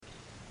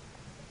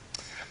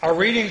Our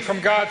reading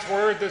from God's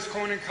Word this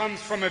morning comes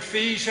from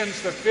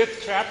Ephesians, the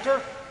 5th chapter.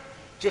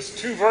 Just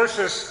 2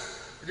 verses.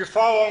 You're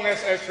following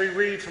us as we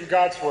read from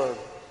God's Word.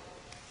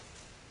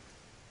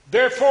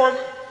 Therefore,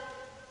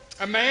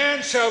 a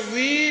man shall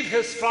leave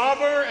his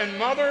father and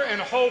mother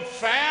and hold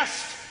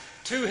fast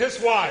to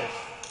his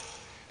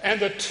wife,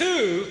 and the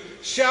two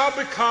shall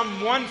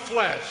become one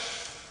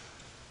flesh.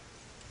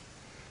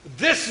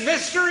 This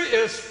mystery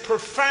is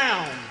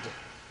profound.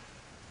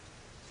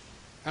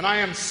 And I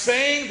am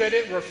saying that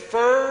it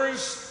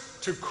refers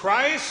to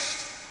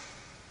Christ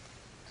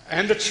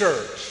and the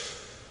church.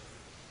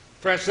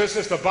 Friends, this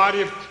is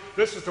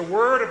the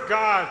Word of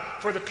God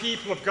for the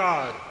people of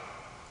God.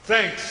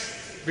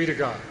 Thanks be to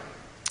God.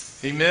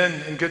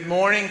 Amen. And good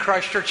morning,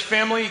 Christ Church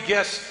family.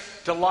 Yes,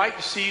 delight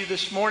to see you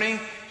this morning.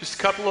 Just a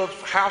couple of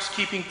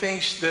housekeeping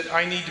things that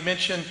I need to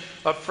mention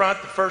up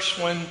front. The first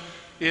one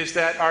is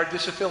that our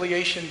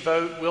disaffiliation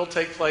vote will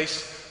take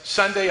place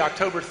Sunday,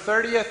 October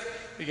 30th.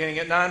 Beginning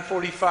at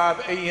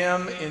 9:45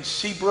 a.m. in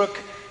Seabrook,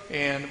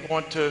 and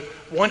want to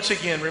once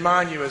again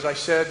remind you, as I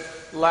said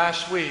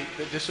last week,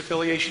 that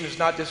disaffiliation is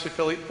not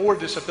for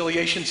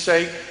disaffiliation's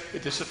sake. The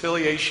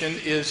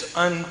disaffiliation is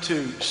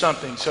unto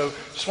something. So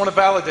just want to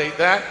validate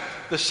that.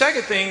 The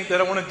second thing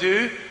that I want to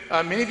do,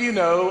 many of you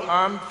know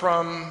I'm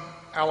from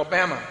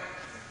Alabama.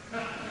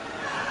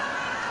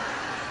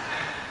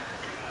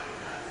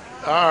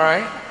 All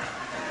right.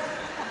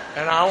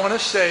 And I want to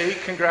say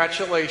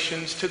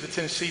congratulations to the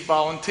Tennessee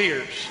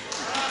Volunteers.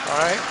 All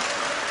right?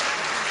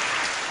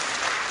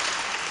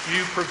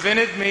 You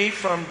prevented me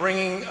from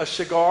bringing a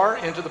cigar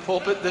into the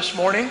pulpit this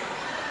morning.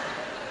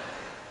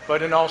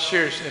 But in all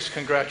seriousness,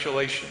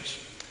 congratulations.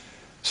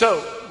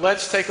 So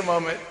let's take a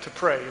moment to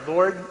pray.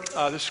 Lord,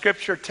 the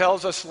scripture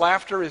tells us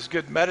laughter is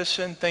good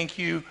medicine. Thank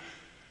you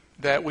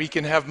that we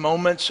can have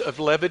moments of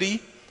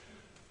levity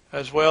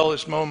as well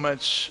as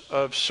moments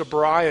of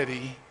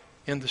sobriety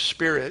in the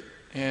spirit.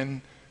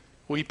 And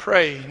we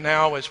pray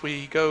now as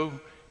we go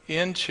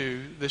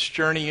into this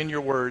journey in your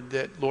word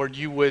that, Lord,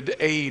 you would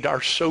aid our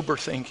sober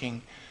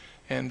thinking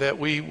and that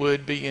we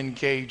would be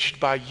engaged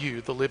by you,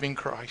 the living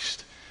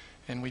Christ.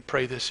 And we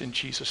pray this in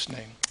Jesus'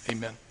 name.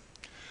 Amen.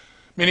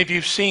 Many of you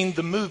have seen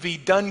the movie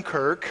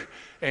Dunkirk,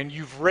 and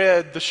you've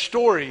read the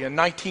story in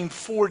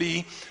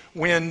 1940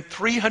 when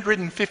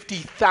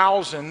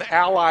 350,000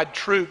 Allied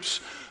troops,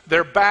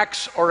 their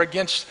backs are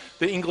against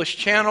the English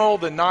Channel.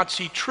 The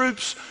Nazi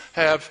troops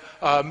have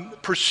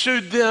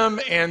pursued them,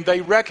 and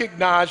they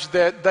recognize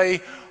that they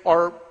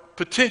are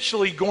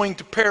potentially going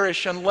to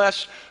perish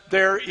unless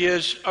there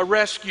is a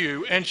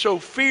rescue. And so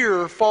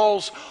fear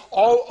falls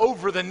all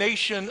over the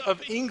nation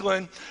of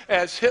England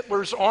as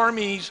Hitler's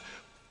armies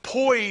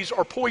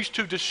are poised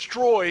to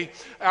destroy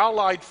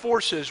Allied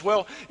forces.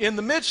 Well, in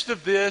the midst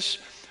of this,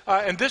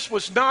 and this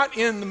was not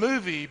in the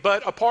movie,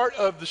 but a part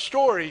of the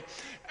story,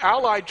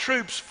 Allied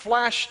troops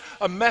flashed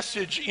a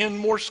message in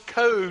Morse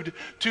code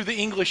to the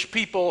English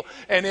people,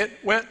 and it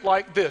went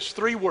like this,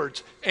 3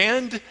 words,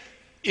 and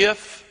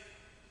if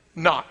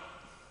not.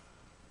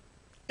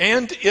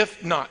 And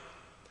if not.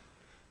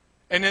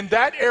 And in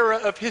that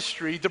era of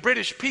history, the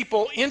British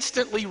people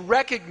instantly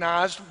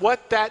recognized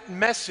what that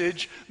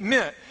message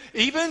meant.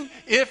 Even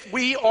if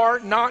we are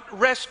not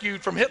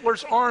rescued from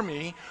Hitler's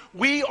army,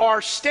 we are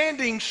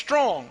standing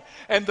strong.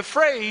 And the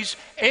phrase,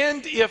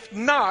 and if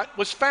not,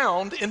 was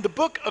found in the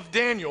book of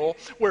Daniel,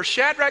 where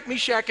Shadrach,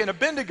 Meshach, and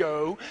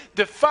Abednego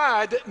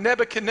defied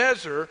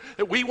Nebuchadnezzar,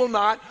 that we will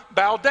not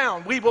bow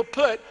down. We will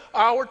put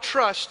our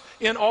trust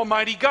in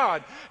Almighty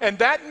God. And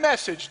that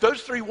message,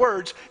 those 3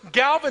 words,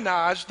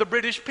 galvanized the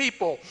British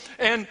people.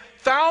 And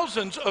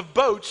thousands of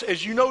boats,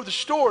 as you know the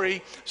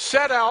story,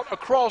 set out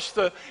across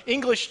the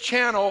English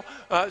Channel,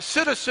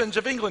 citizens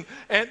of England,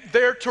 and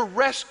there to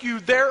rescue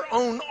their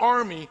own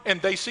army,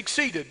 and they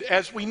succeeded.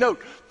 As we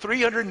note,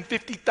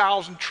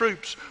 350,000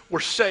 troops were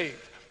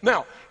saved.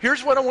 Now,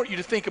 here's what I want you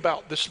to think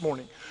about this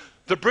morning.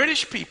 The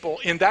British people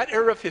in that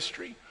era of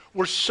history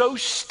were so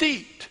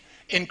steeped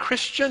in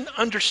Christian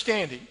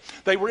understanding,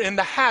 they were in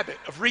the habit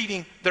of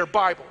reading their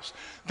Bibles,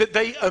 that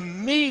they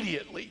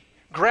immediately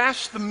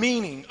grasp the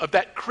meaning of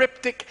that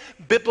cryptic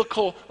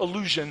biblical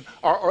allusion,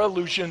 or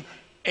allusion,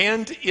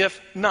 and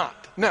if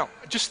not. Now,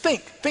 just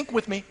think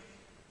with me.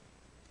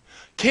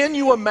 Can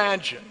you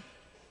imagine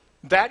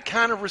that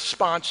kind of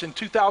response in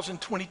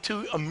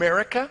 2022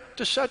 America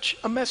to such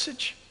a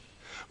message?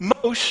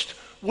 Most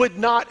would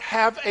not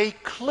have a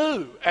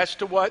clue as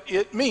to what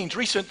it means.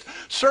 Recent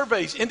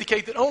surveys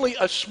indicate that only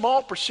a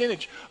small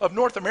percentage of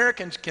North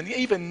Americans can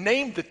even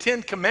name the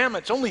 10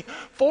 Commandments. Only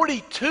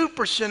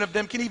 42% of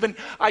them can even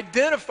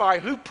identify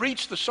who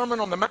preached the Sermon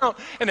on the Mount,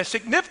 and a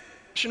significant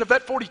portion of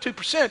that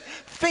 42%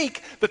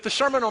 think that the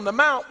Sermon on the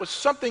Mount was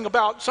something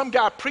about some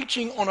guy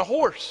preaching on a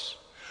horse.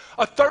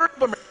 A third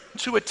of Americans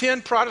who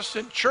attend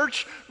Protestant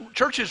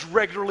churches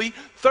regularly,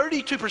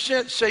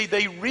 32% say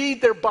they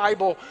read their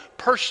Bible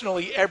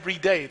personally every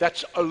day.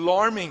 That's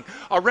alarming.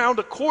 Around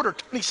a quarter,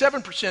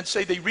 27%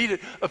 say they read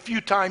it a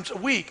few times a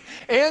week.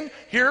 And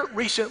here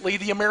recently,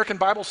 the American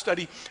Bible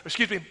Society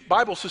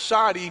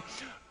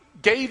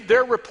gave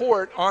their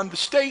report on the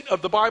state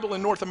of the Bible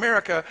in North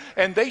America,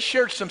 and they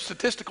shared some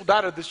statistical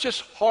data that's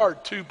just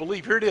hard to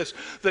believe. Here it is.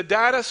 The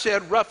data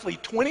said roughly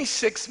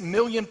 26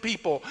 million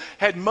people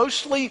had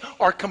mostly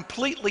or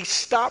completely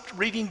stopped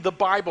reading the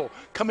Bible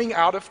coming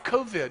out of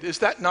COVID. Is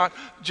that not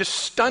just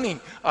stunning?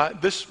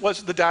 This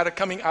was the data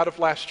coming out of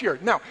last year.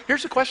 Now,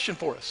 here's a question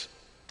for us.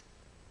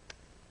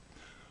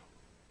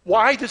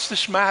 Why does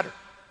this matter?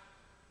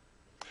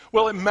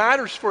 Well, it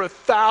matters for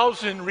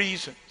 1,000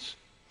 reasons.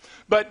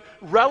 But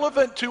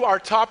relevant to our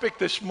topic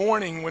this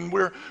morning, when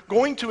we're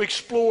going to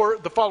explore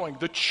the following: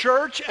 the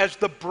church as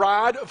the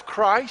bride of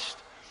Christ,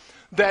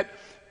 that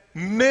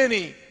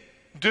many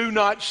do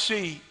not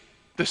see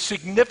the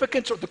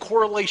significance or the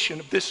correlation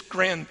of this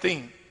grand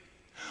theme.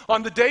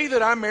 On the day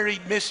that I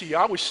married Missy,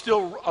 I was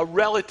still a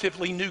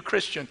relatively new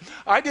Christian.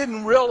 I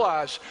didn't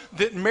realize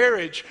that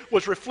marriage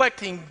was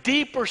reflecting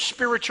deeper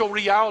spiritual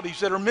realities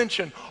that are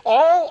mentioned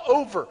all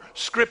over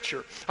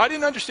Scripture. I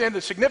didn't understand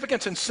the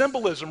significance and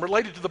symbolism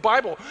related to the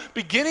Bible,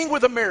 beginning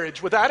with a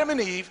marriage with Adam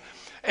and Eve,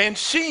 and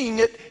seeing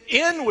it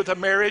end with a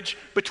marriage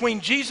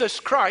between Jesus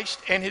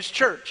Christ and his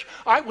church.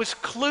 I was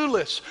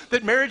clueless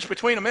that marriage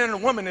between a man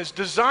and a woman is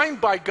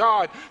designed by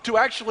God to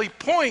actually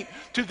point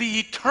to the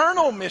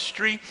eternal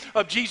mystery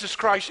of Jesus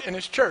Christ and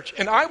his church.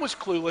 And I was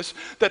clueless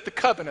that the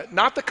covenant,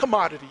 not the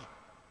commodity,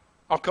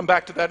 I'll come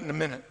back to that in a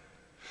minute.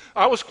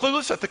 I was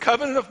clueless that the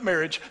covenant of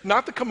marriage,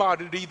 not the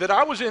commodity that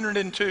I was entered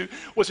into,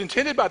 was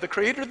intended by the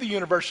creator of the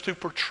universe to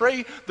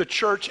portray the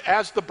church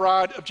as the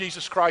bride of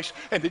Jesus Christ,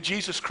 and that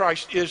Jesus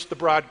Christ is the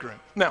bridegroom.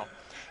 Now,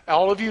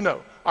 all of you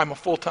know I'm a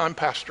full-time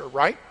pastor,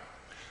 right?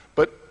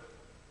 But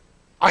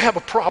I have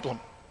a problem.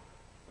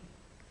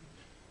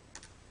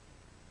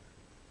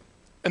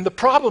 And the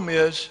problem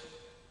is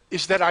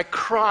that I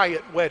cry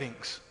at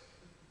weddings.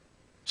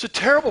 It's a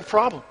terrible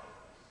problem.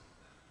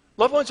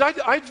 Loved ones,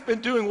 I've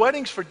been doing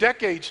weddings for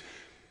decades,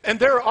 and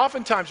there are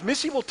oftentimes,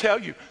 Missy will tell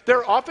you, there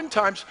are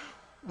oftentimes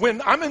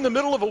when I'm in the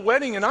middle of a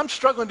wedding and I'm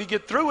struggling to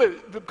get through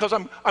it because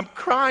I'm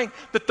crying,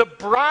 that the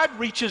bride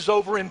reaches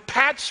over and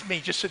pats me,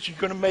 just says, "You're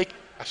going to make it,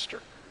 Pastor."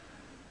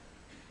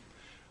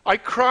 I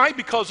cry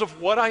because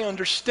of what I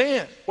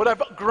understand, what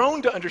I've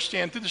grown to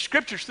understand through the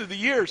scriptures, through the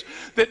years,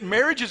 that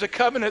marriage is a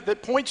covenant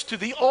that points to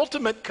the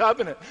ultimate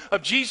covenant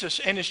of Jesus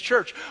and his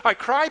church. I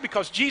cry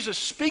because Jesus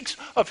speaks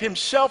of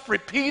himself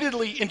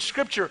repeatedly in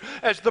scripture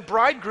as the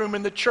bridegroom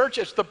and the church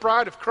as the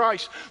bride of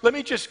Christ. Let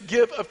me just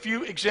give a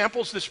few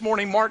examples this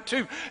morning. Mark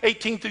 2,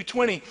 18 through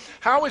 20.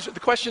 How is it, the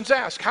question's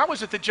asked, how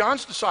is it that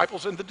John's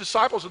disciples and the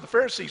disciples of the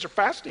Pharisees are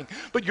fasting,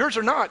 but yours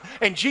are not?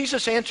 And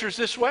Jesus answers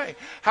this way: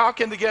 how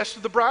can the guests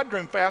of the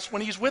bridegroom fast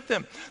when he's with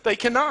them? They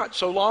cannot,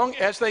 so long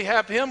as they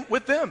have him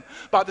with them.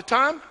 But the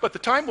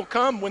time will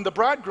come when the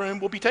bridegroom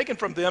will be taken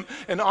from them,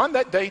 and on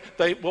that day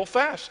they will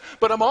fast.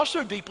 But I'm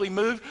also deeply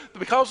moved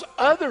because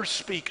others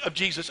speak of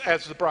Jesus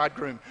as the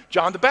bridegroom.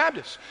 John the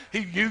Baptist,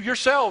 you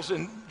yourselves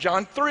in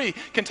John 3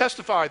 can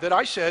testify that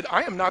I said,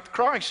 "I am not the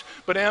Christ,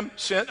 but am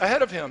sent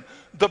ahead of him."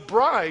 The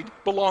bride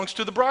belongs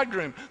to the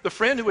bridegroom. The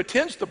friend who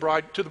attends the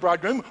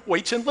bridegroom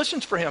waits and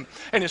listens for him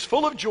and is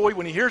full of joy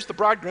when he hears the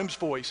bridegroom's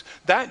voice.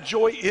 That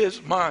joy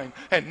is mine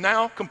and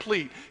now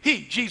complete.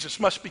 He, Jesus,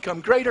 must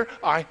become greater.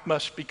 I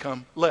must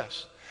become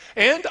less.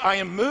 And I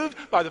am moved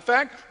by the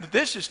fact that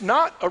this is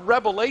not a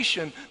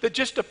revelation that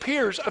just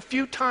appears a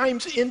few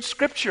times in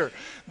Scripture.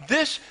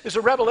 This is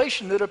a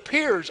revelation that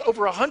appears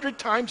over 100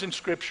 times in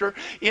Scripture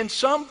in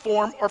some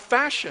form or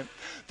fashion.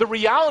 The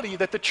reality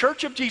that the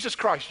church of Jesus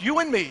Christ, you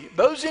and me,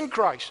 those in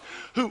Christ,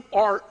 who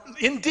are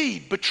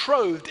indeed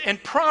betrothed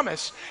and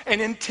promised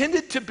and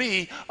intended to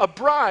be a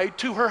bride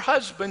to her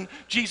husband,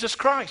 Jesus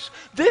Christ.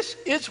 This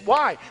is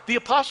why the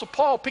Apostle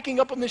Paul, picking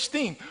up on this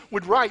theme,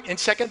 would write in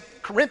 2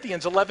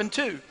 Corinthians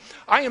 11:2,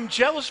 "I am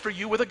jealous for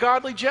you with a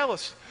godly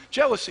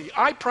jealousy.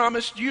 I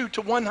promised you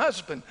to one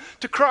husband,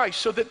 to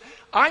Christ, so that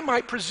I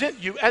might present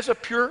you as a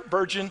pure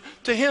virgin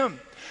to him."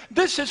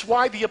 This is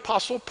why the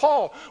Apostle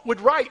Paul would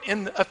write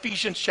in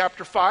Ephesians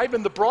chapter 5,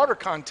 in the broader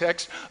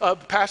context of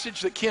the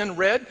passage that Ken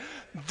read,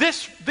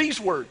 these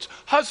words: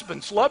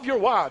 "Husbands, love your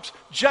wives,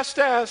 just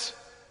as..."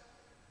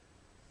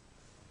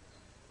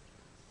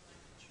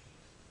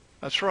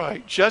 That's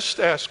right. "Just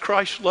as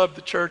Christ loved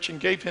the church and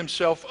gave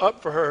himself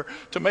up for her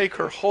to make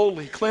her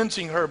holy,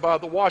 cleansing her by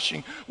the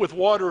washing with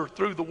water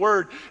through the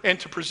word, and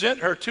to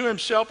present her to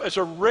himself as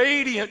a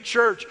radiant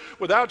church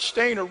without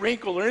stain or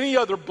wrinkle or any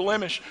other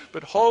blemish,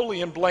 but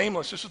holy and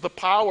blameless." This is the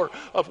power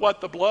of what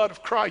the blood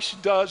of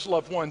Christ does,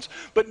 loved ones.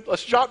 But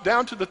let's drop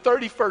down to the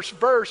 31st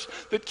verse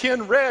that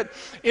Ken read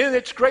in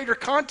its greater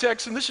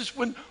context, and this is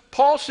when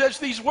Paul says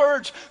these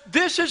words: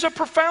 "This is a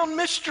profound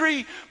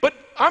mystery, but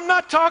I'm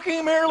not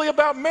talking merely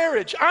about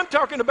marriage. I'm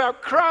talking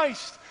about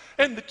Christ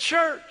and the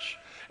church.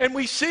 And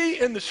we see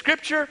in the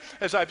scripture,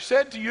 as I've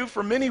said to you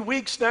for many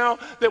weeks now,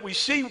 that we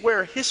see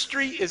where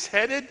history is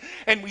headed,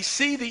 and we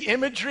see the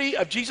imagery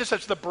of Jesus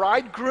as the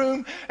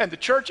bridegroom and the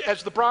church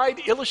as the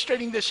bride,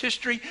 illustrating this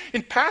history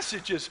in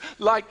passages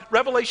like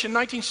Revelation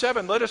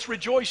 19:7, let us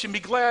rejoice and be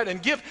glad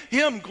and give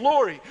him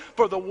glory,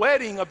 for the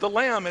wedding of the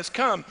Lamb has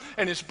come,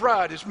 and his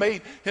bride has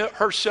made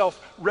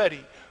herself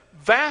ready.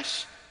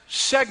 Vast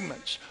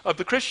segments of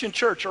the Christian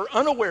church are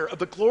unaware of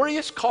the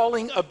glorious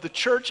calling of the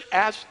church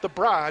as the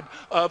bride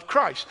of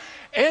Christ.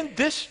 And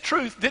this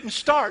truth didn't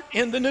start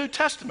in the New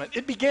Testament.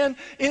 It began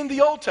in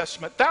the Old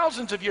Testament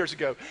thousands of years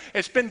ago.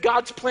 It's been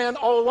God's plan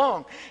all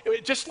along.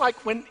 Just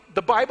like when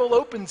the Bible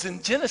opens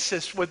in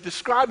Genesis with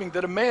describing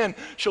that a man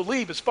shall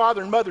leave his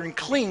father and mother and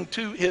cling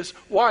to his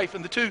wife,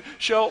 and the two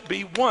shall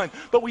be one.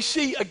 But we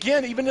see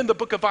again, even in the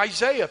book of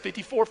Isaiah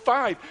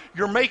 54:5,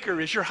 your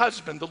maker is your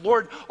husband, the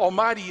Lord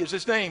Almighty is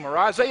his name. Or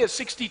Isaiah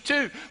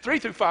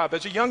 62:3-5,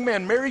 as a young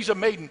man marries a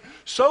maiden,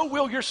 so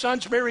will your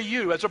sons marry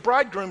you. As a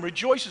bridegroom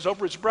rejoices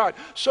over his bride,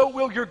 so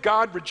will your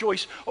God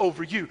rejoice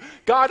over you.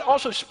 God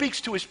also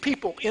speaks to his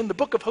people in the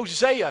book of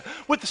Hosea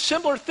with a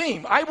similar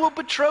theme. I will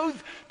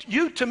betroth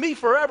you to me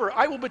forever.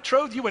 I will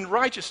betroth you in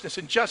righteousness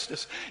and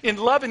justice, in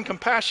love and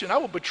compassion. I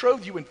will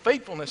betroth you in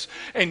faithfulness,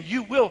 and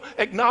you will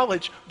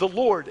acknowledge the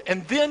Lord.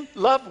 And then,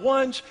 loved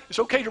ones, it's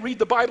okay to read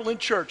the Bible in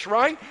church,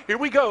 right? Here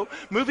we go.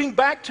 Moving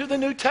back to the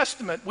New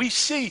Testament, we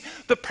see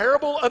the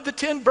parable of the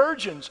 10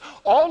 virgins,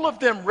 all of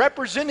them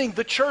representing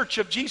the church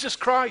of Jesus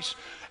Christ.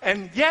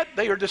 And yet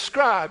they are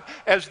described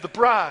as the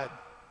bride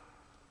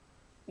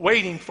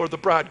waiting for the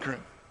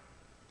bridegroom.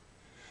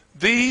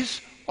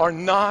 These are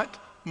not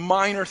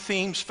minor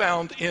themes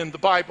found in the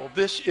Bible.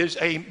 This is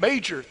a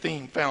major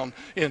theme found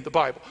in the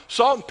Bible.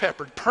 Salt and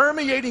pepper,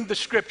 permeating the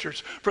scriptures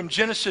from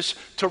Genesis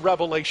to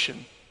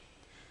Revelation.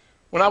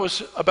 When I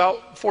was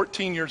about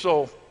 14 years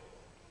old,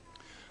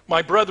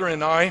 my brother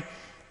and I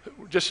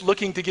were just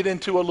looking to get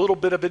into a little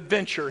bit of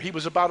adventure. He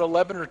was about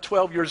 11 or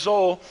 12 years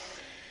old.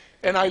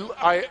 And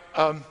I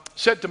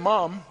said to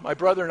Mom, my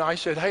brother and I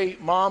said, hey,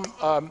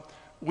 Mom,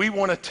 we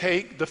want to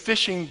take the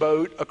fishing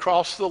boat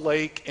across the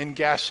lake and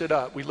gas it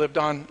up. We lived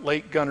on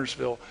Lake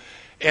Guntersville.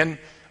 And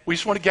we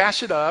just want to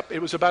gas it up. It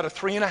was about a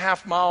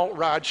 3.5-mile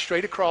ride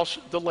straight across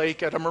the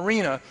lake at a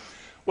marina.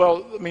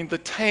 Well, I mean, the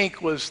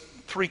tank was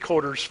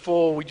 3/4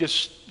 full. We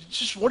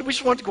just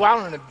wanted to go out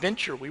on an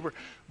adventure. We were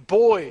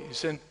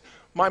boys. And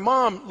my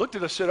mom looked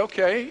at us and said,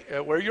 okay,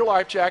 wear your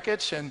life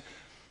jackets and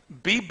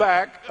be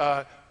back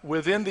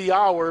within the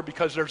hour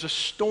because there's a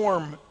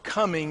storm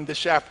coming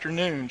this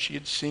afternoon. She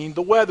had seen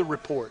the weather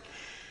report.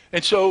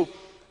 And so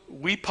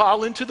we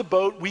pile into the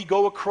boat, we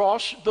go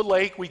across the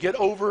lake, we get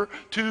over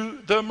to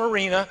the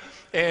marina,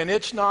 and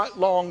it's not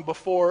long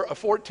before a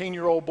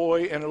 14-year-old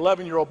boy and an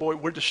 11-year-old boy,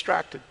 we're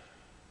distracted.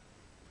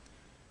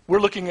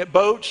 We're looking at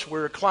boats,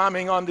 we're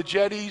climbing on the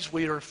jetties,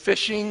 we are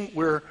fishing,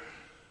 we're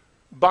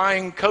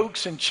buying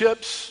Cokes and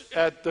chips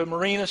at the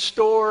marina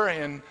store,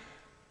 and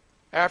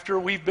after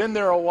we've been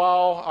there a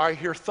while, I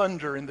hear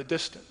thunder in the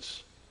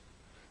distance.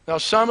 Now,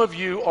 some of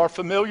you are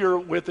familiar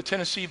with the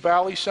Tennessee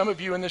Valley. Some of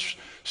you in this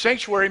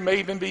sanctuary may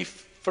even be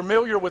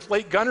familiar with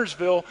Lake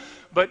Guntersville.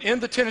 But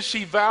in the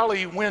Tennessee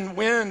Valley, when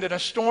wind and a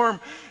storm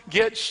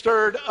get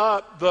stirred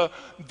up,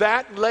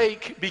 that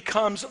lake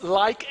becomes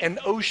like an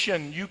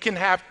ocean. You can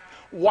have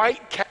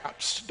white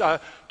caps,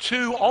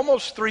 2,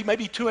 almost 3,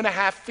 maybe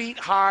 2.5 feet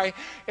high,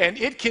 and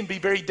it can be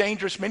very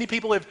dangerous. Many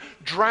people have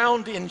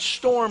drowned in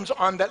storms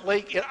on that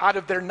lake out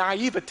of their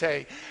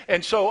naivete.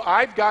 And so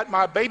I've got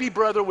my baby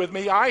brother with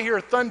me. I hear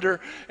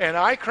thunder, and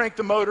I crank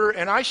the motor,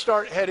 and I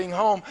start heading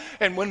home.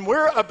 And when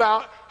we're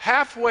about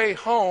halfway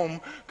home,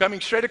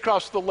 coming straight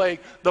across the lake,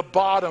 the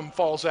bottom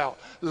falls out.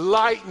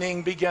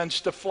 Lightning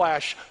begins to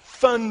flash.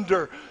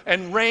 Thunder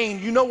and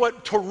rain. You know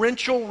what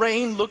torrential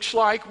rain looks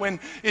like when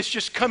it's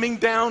just coming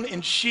down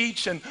in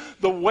sheets, and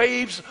the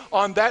waves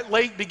on that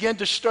lake begin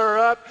to stir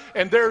up,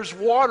 and there's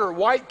water,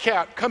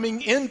 whitecap,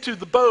 coming into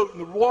the boat, and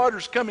the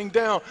water's coming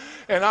down,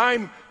 and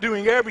I'm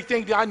doing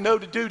everything that I know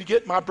to do to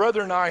get my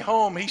brother and I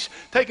home. He's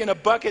taking a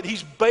bucket,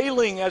 he's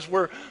bailing as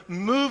we're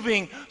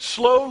moving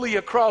slowly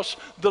across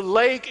the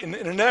lake in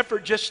an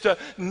effort just to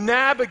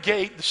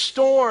navigate the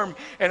storm.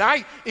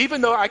 And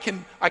even though I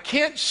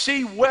can't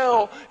see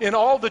well in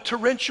all the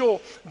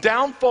torrential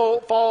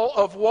downfall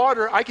of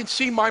water, I can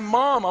see my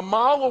mom a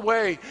mile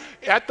away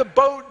at the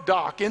boat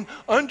dock and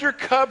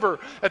undercover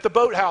at the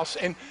boathouse,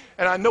 and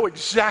I know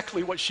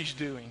exactly what she's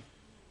doing.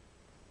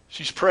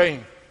 She's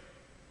praying,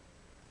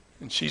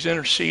 and she's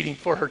interceding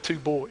for her 2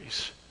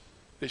 boys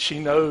that she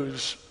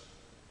knows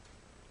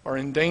are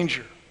in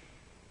danger.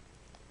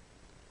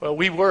 Well,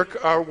 we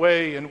work our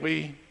way, and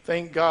we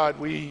thank God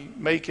we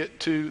make it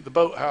to the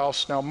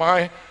boathouse. Now,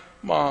 my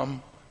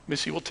mom,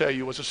 Missy will tell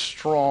you, was a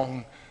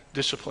strong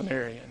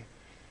disciplinarian.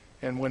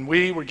 And when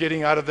we were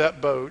getting out of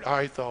that boat,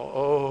 I thought,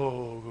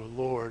 oh,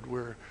 Lord,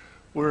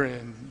 we're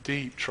in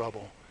deep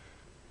trouble.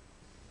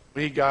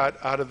 We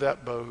got out of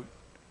that boat.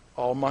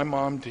 All my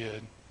mom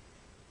did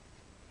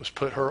was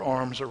put her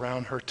arms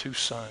around her 2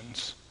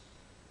 sons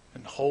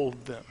and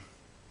hold them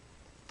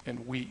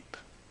and weep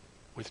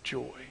with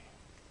joy.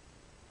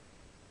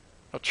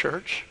 Now,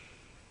 church,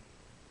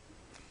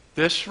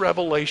 this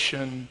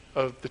revelation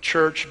of the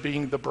church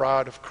being the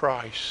bride of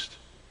Christ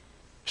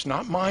is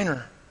not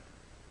minor.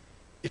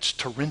 It's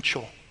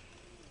torrential.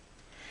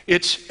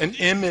 It's an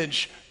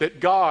image that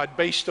God,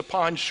 based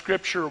upon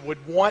Scripture,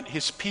 would want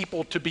his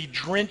people to be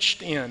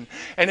drenched in.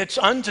 And it's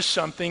unto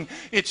something.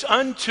 It's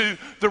unto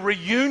the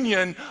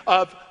reunion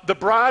of the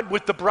bride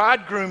with the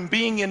bridegroom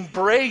being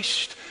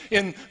embraced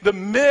in the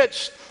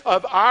midst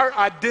of our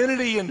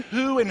identity and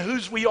who and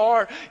whose we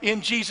are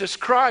in Jesus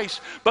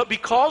Christ. But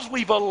because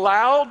we've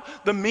allowed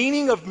the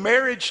meaning of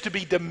marriage to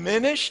be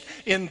diminished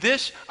in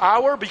this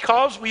hour,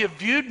 because we have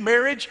viewed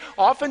marriage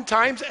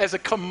oftentimes as a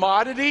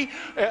commodity,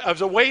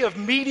 as a way of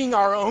meeting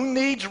our own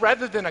needs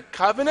rather than a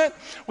covenant,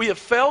 we have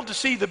failed to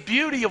see the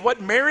beauty of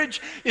what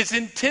marriage is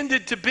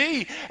intended to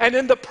be. And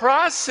in the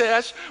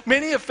process,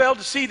 many have failed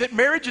to see that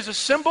marriage is a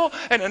symbol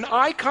and an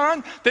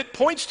icon that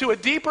points to a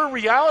deeper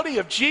reality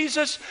of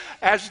Jesus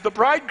as the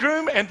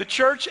bridegroom and the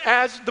church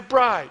as the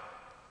bride.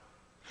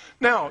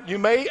 Now, you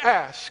may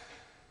ask,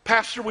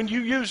 Pastor, when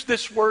you use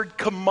this word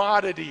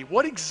commodity,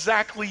 what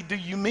exactly do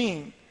you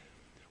mean?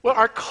 Well,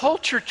 our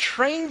culture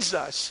trains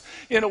us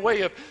in a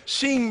way of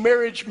seeing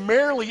marriage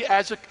merely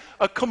as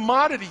a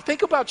commodity.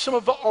 Think about some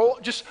of the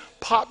old, just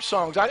pop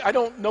songs. I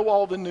don't know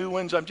all the new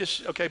ones. I'm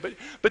just, okay,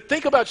 but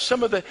think about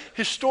some of the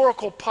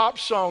historical pop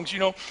songs. You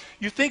know,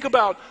 you think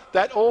about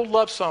that old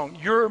love song,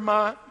 I'm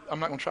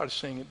not going to try to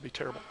sing, it'd be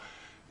terrible.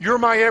 You're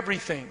my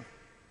everything,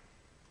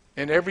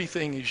 and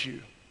everything is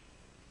you.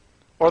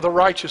 Or the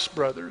Righteous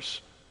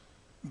Brothers,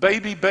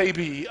 baby,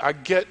 baby, I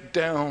get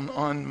down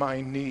on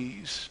my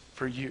knees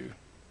for you.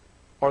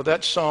 Or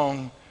that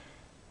song,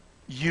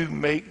 You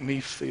Make Me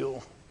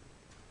Feel.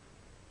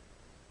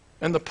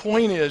 And the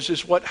point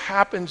is what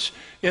happens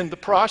in the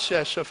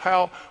process of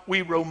how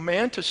we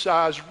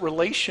romanticize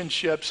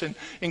relationships and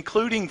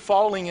including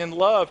falling in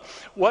love.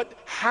 What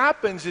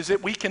happens is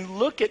that we can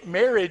look at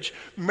marriage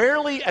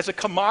merely as a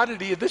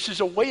commodity. This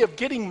is a way of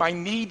getting my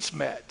needs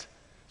met.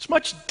 It's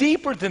much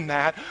deeper than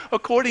that,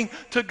 according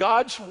to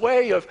God's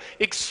way of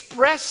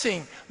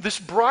expressing this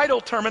bridal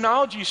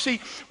terminology. You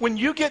see,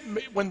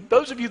 when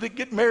those of you that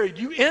get married,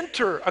 you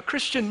enter a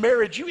Christian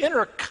marriage, you enter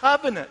a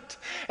covenant.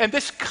 And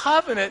this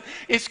covenant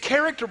is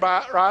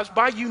characterized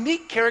by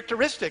unique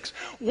characteristics.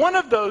 One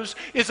of those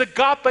is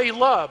agape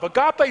love.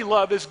 Agape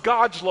love is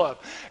God's love.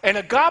 And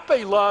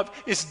agape love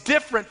is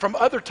different from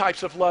other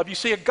types of love. You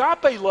see,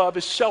 agape love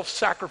is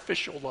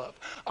self-sacrificial love.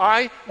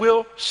 I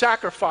will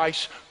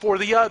sacrifice for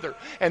the other.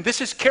 And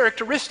this is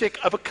characteristic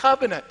of a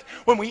covenant.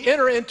 When we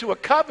enter into a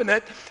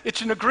covenant,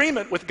 it's an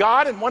agreement with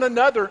God and one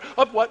another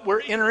of what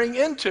we're entering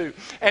into.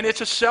 And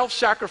it's a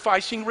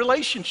self-sacrificing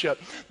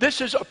relationship.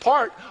 This is a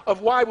part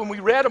of why, when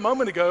we read a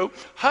moment ago,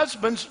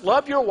 husbands,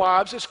 love your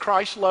wives as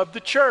Christ loved the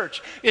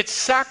church. It's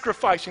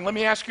sacrificing. Let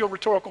me ask you a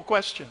rhetorical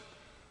question.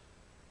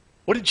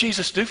 What did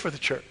Jesus do for the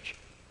church?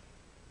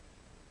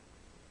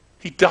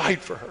 He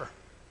died for her.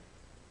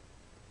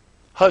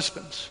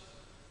 Husbands,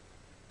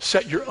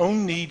 set your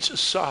own needs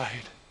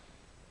aside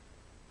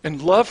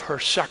and love her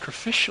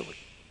sacrificially.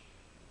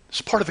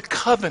 It's part of the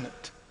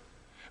covenant.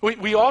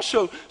 We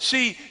also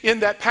see in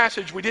that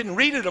passage, we didn't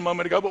read it a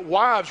moment ago, but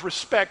wives,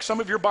 respect. Some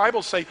of your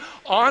Bibles say,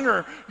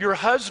 honor your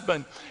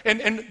husband.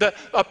 And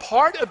a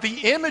part of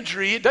the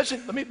imagery, it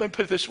doesn't, let me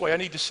put it this way, I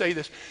need to say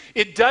this.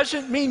 It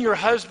doesn't mean your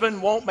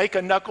husband won't make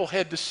a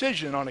knucklehead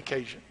decision on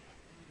occasion.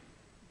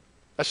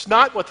 That's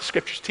not what the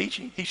Scripture's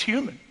teaching. He's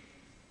human.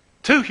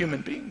 Two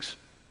human beings.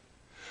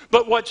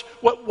 But what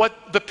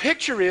the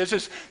picture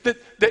is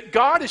that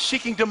God is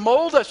seeking to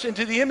mold us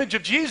into the image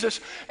of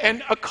Jesus,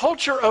 and a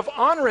culture of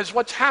honor is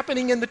what's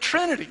happening in the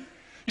Trinity.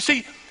 You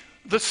see,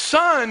 the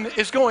Son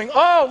is going,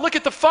 oh, look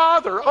at the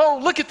Father.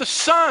 Oh, look at the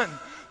Son.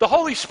 The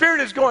Holy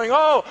Spirit is going,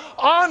 oh,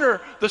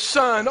 honor the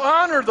Son,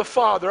 honor the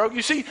Father. Oh,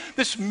 you see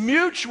this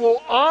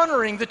mutual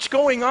honoring that's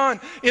going on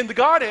in the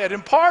Godhead.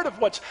 And part of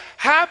what's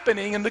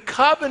happening in the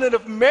covenant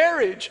of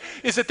marriage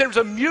is that there's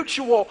a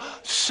mutual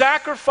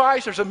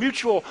sacrifice, there's a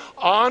mutual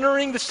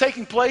honoring that's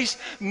taking place,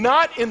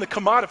 not in the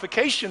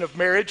commodification of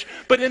marriage,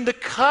 but in the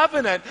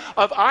covenant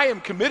of I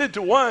am committed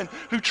to one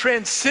who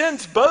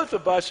transcends both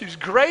of us, who's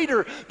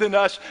greater than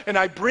us, and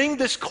I bring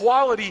this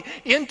quality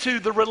into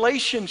the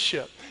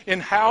relationship in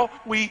how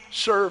we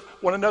serve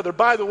one another.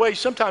 By the way,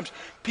 sometimes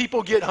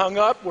people get hung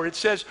up where it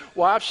says,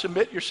 wives,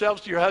 submit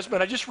yourselves to your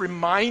husband. I just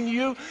remind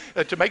you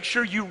to make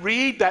sure you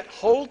read that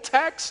whole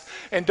text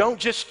and don't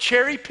just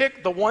cherry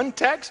pick the one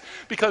text,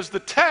 because the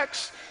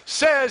text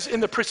says in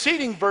the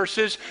preceding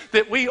verses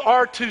that we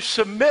are to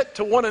submit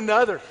to one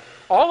another.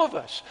 All of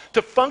us,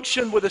 to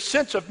function with a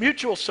sense of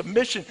mutual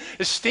submission,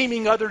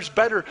 esteeming others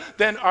better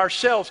than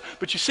ourselves.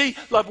 But you see,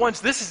 loved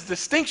ones, this is the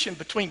distinction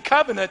between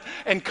covenant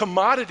and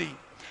commodity.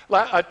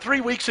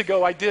 3 weeks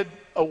ago, I did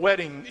a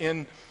wedding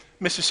in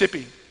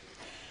Mississippi.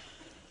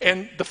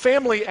 And the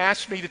family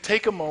asked me to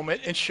take a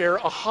moment and share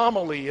a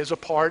homily as a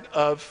part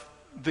of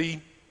the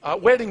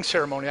wedding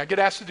ceremony. I get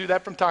asked to do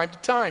that from time to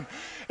time.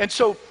 And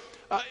so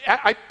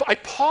I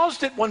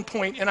paused at one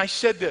point and I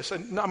said this,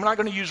 and I'm not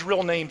going to use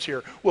real names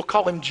here. We'll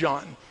call him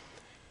John.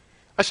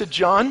 I said,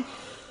 John,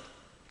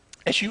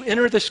 as you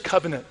enter this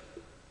covenant,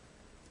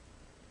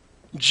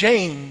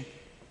 Jane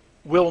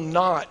will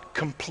not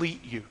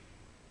complete you.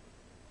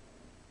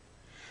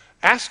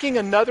 Asking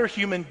another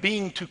human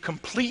being to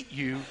complete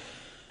you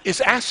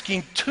is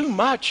asking too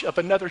much of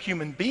another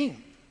human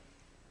being.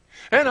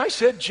 And I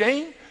said,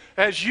 Jane,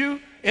 as you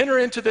enter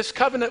into this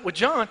covenant with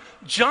John,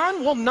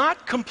 John will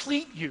not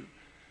complete you.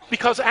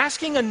 Because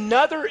asking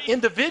another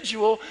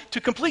individual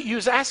to complete you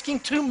is asking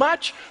too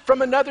much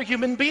from another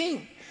human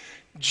being.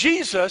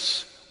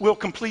 Jesus will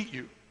complete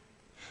you.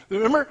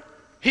 Remember,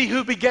 he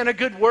who began a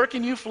good work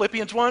in you,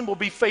 Philippians 1, will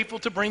be faithful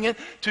to bring it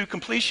to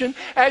completion.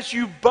 As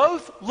you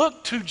both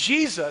look to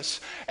Jesus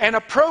and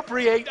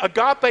appropriate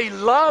agape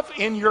love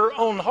in your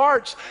own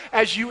hearts,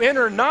 as you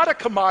enter not a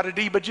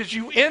commodity, but as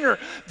you enter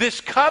this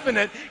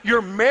covenant,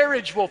 your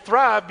marriage will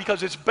thrive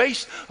because it's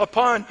based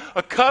upon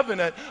a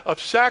covenant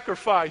of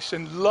sacrifice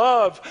and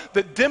love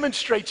that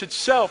demonstrates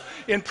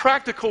itself in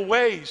practical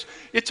ways.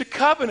 It's a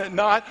covenant,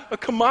 not a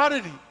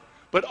commodity.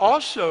 But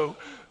also,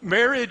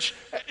 marriage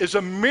is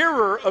a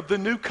mirror of the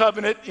new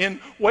covenant in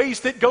ways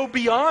that go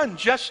beyond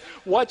just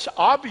what's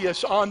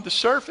obvious on the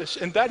surface.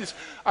 And that is,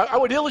 I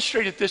would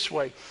illustrate it this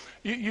way.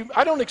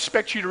 I don't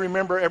expect you to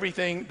remember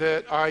everything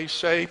that I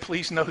say.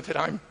 Please know that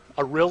I'm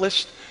a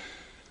realist.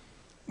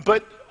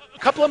 But a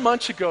couple of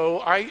months ago,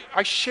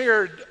 I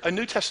shared a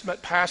New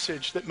Testament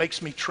passage that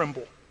makes me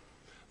tremble.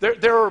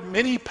 There are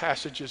many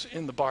passages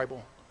in the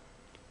Bible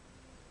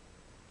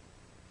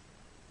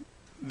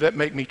that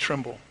make me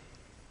tremble.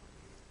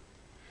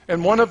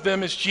 And one of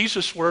them is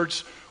Jesus'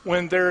 words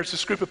when there's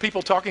this group of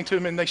people talking to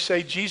him and they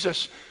say,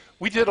 Jesus,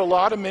 we did a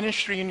lot of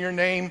ministry in your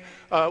name.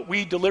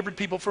 We delivered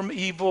people from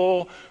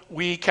evil.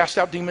 We cast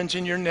out demons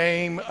in your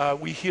name.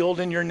 We healed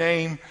in your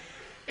name.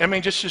 I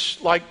mean,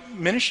 just like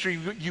ministry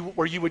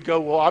where you would go,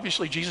 well,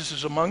 obviously Jesus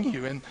is among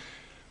you.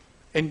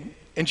 And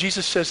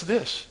Jesus says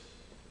this,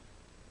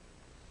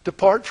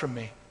 depart from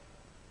me.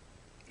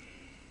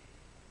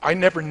 I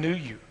never knew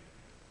you.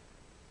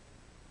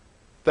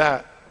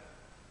 That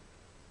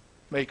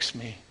makes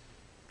me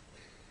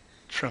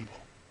tremble.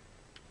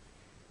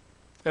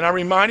 And I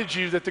reminded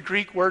you that the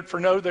Greek word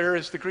for know there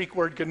is the Greek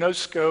word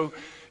gnosko.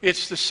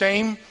 It's the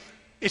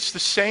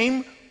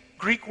same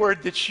Greek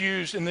word that's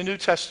used in the New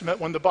Testament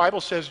when the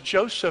Bible says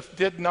Joseph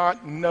did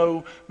not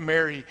know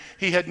Mary.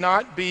 He had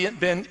not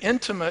been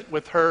intimate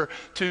with her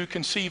to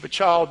conceive a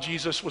child.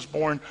 Jesus was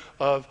born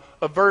of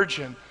a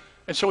virgin.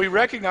 And so we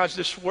recognize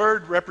this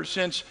word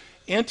represents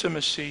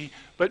intimacy,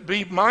 but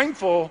be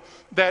mindful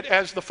that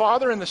as the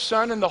Father and the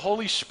Son and the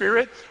Holy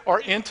Spirit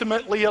are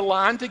intimately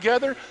aligned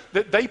together,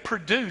 that they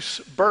produce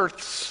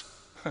births.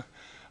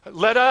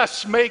 Let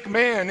us make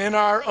man in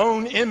our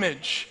own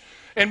image.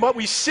 And what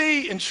we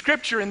see in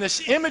Scripture in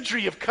this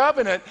imagery of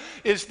covenant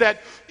is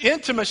that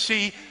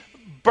intimacy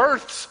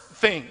births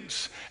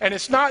things. And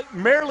it's not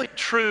merely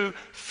true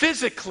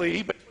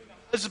physically, but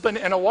husband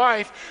and a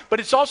wife, but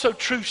it's also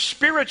true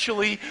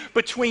spiritually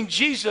between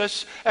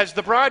Jesus as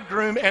the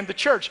bridegroom and the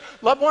church.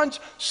 Loved ones,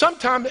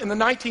 sometime in the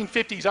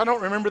 1950s, I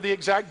don't remember the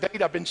exact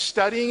date, I've been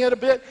studying it a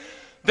bit,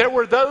 there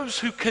were those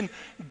who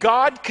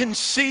God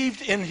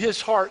conceived in his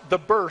heart the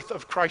birth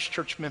of Christ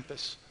Church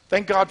Memphis.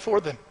 Thank God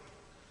for them.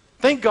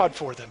 Thank God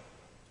for them.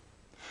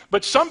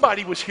 But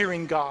somebody was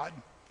hearing God,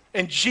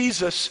 and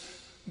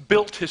Jesus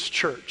built his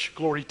church.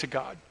 Glory to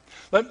God.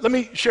 Let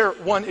me share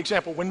one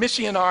example. When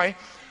Missy and I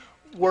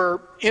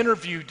were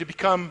interviewed to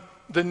become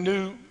the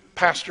new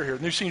pastor here,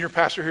 new senior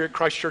pastor here at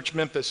Christ Church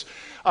Memphis.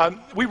 I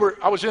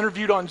was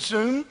interviewed on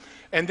Zoom,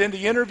 and then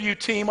the interview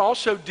team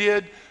also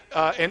did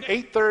an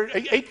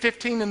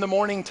 8:15 in the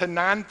morning to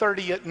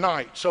 9:30 at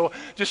night. So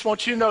just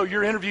want you to know,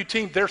 your interview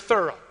team, they're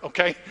thorough,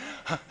 okay?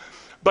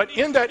 But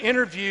in that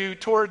interview,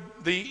 toward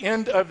the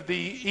end of the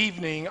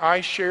evening,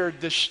 I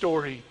shared this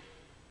story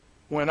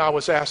when I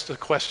was asked a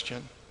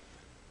question.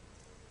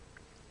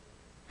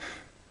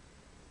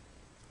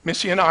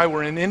 Missy and I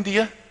were in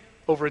India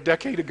over a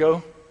decade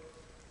ago,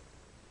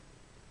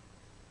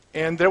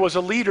 and there was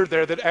a leader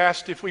there that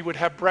asked if we would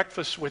have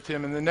breakfast with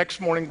him, and the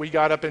next morning we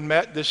got up and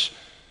met this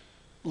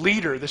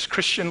leader, this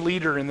Christian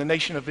leader in the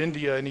nation of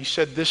India, and he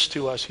said this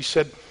to us. He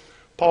said,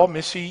 Paul,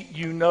 Missy,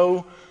 you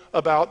know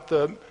about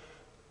the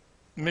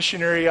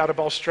missionary out of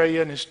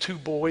Australia and his 2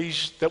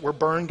 boys that were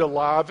burned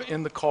alive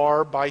in the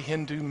car by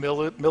Hindu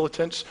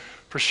militants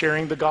for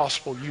sharing the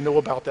gospel. You know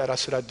about that. I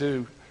said, I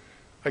do.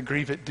 I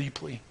grieve it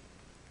deeply.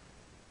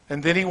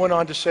 And then he went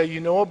on to say,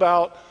 you know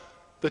about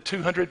the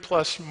 200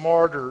 plus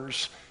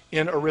martyrs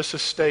in Orissa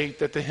State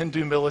that the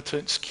Hindu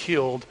militants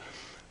killed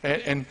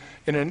and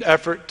in an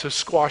effort to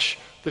squash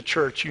the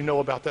church. You know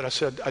about that. I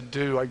said, I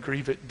do. I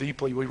grieve it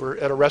deeply. We were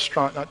at a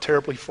restaurant not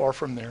terribly far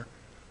from there.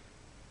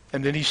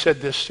 And then he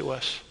said this to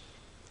us.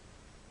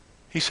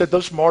 He said,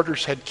 those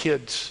martyrs had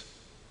kids,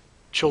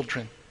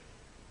 children,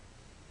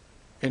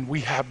 and we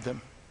have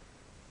them,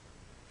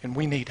 and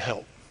we need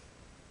help.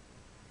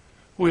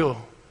 Will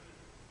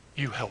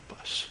you help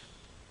us?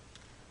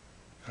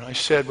 And I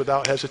said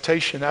without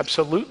hesitation,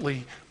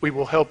 absolutely, we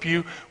will help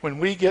you. When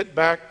we get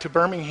back to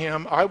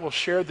Birmingham, I will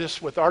share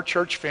this with our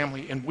church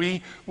family, and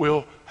we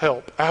will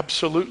help,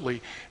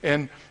 absolutely.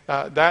 And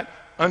that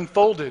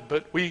unfolded,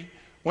 but we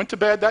went to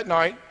bed that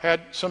night,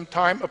 had some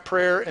time of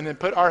prayer, and then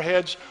put our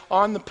heads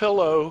on the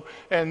pillow,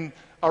 and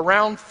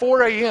around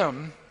 4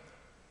 a.m.,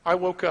 I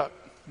woke up.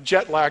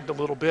 Jet lagged a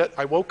little bit,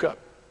 I woke up.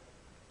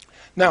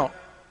 Now,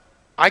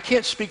 I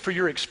can't speak for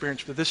your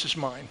experience, but this is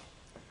mine.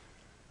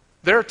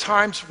 There are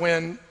times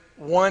when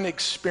one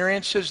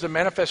experiences the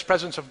manifest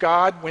presence of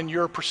God, when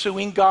you're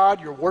pursuing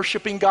God, you're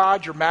worshiping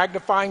God, you're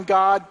magnifying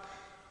God.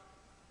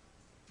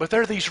 But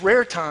there are these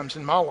rare times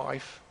in my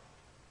life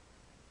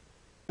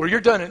where you're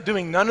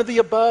doing none of the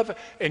above,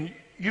 and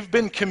you've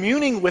been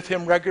communing with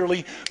Him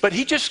regularly, but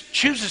He just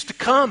chooses to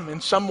come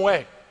in some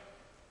way.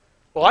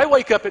 Well, I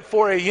wake up at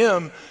 4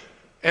 a.m.,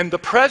 and the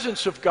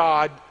presence of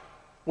God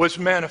was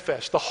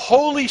manifest. The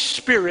Holy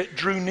Spirit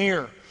drew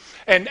near.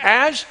 And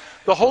as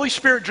the Holy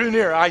Spirit drew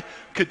near, I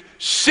could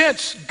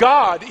sense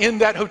God in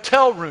that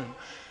hotel room,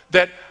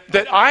 that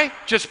I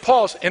just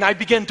paused and I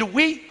began to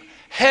weep,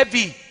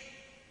 heavy.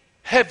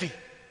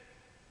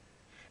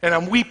 And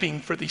I'm weeping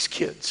for these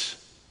kids.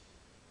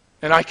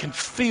 And I can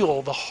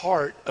feel the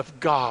heart of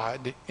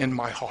God in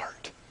my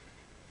heart.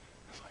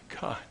 It's like,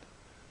 God.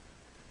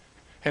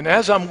 And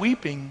as I'm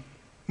weeping,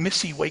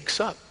 Missy wakes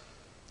up.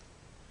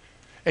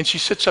 And she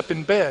sits up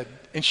in bed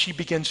and she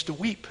begins to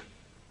weep.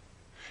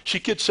 She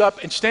gets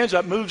up and stands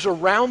up, moves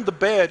around the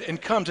bed and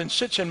comes and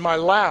sits in my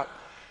lap.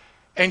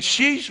 And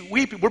she's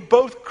weeping. We're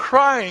both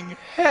crying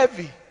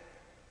heavy.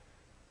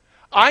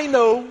 I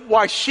know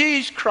why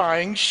she's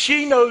crying.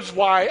 She knows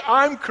why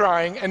I'm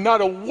crying, and not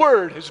a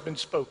word has been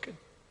spoken.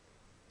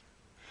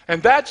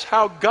 And that's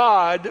how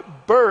God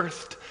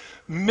birthed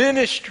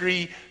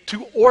ministry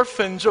to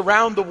orphans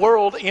around the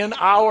world in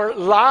our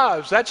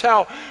lives. That's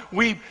how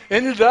we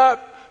ended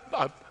up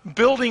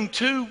building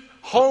 2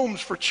 homes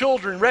for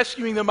children,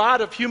 rescuing them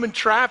out of human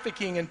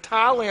trafficking in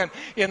Thailand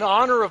in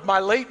honor of my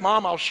late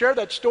mom. I'll share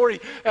that story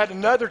at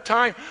another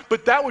time,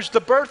 but that was the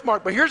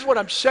birthmark. But here's what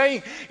I'm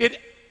saying. It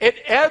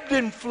ebbed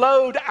and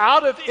flowed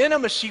out of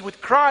intimacy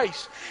with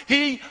Christ.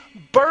 He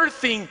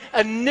birthing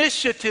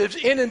initiatives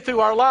in and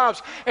through our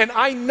lives. And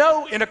I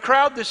know in a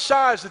crowd this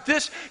size that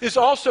this is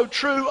also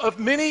true of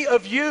many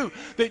of you,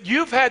 that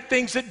you've had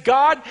things that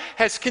God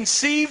has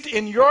conceived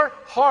in your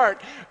heart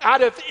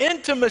out of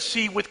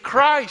intimacy with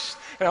Christ.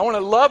 And I want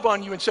to love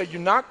on you and say, you're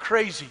not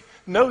crazy.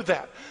 Know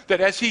that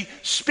as He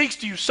speaks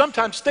to you,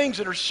 sometimes things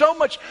that are so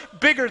much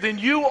bigger than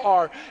you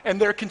are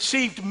and they're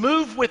conceived,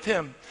 move with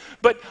Him.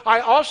 But I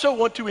also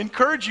want to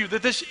encourage you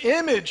that this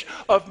image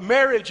of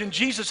marriage and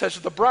Jesus as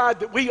the bride,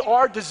 that we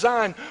are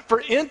designed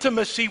for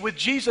intimacy with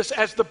Jesus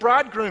as the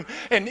bridegroom.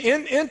 And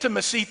in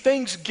intimacy,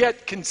 things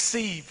get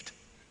conceived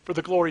for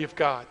the glory of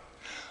God.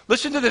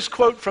 Listen to this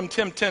quote from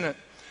Tim Tennant.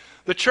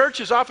 The church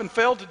has often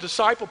failed to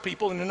disciple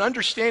people in an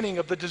understanding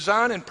of the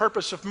design and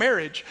purpose of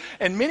marriage,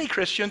 and many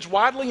Christians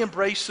widely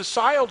embrace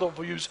societal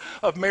views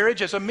of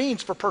marriage as a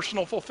means for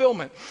personal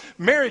fulfillment.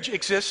 Marriage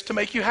exists to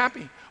make you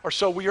happy, or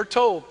so we are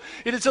told.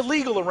 It is a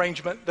legal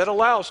arrangement that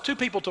allows 2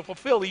 people to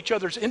fulfill each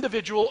other's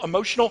individual,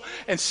 emotional,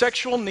 and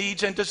sexual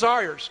needs and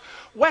desires.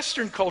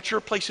 Western culture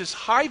places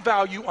high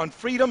value on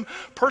freedom,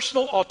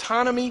 personal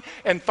autonomy,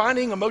 and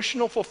finding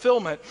emotional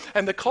fulfillment,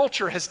 and the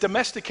culture has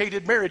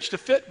domesticated marriage to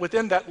fit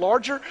within that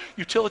larger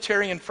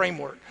utilitarian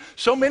framework.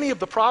 So many of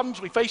the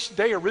problems we face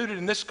today are rooted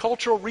in this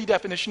cultural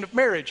redefinition of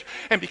marriage,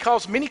 and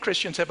because many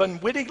Christians have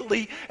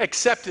unwittingly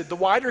accepted the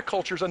wider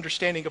culture's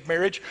understanding of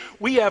marriage,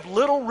 we have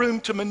little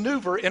room to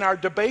maneuver in our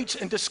debates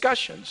and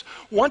discussions.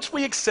 Once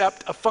we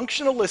accept a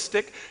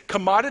functionalistic,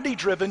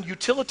 commodity-driven,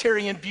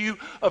 utilitarian view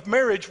of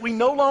marriage, we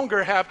no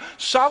longer have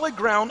solid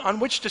ground on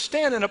which to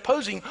stand in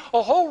opposing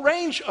a whole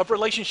range of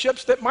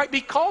relationships that might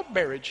be called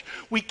marriage.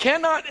 We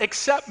cannot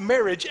accept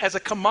marriage as a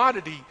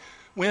commodity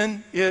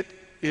when it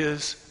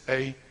is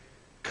a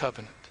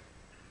covenant.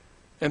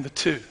 And the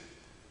 2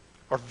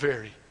 are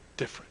very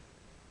different.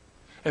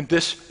 And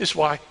this is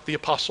why the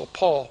Apostle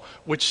Paul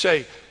would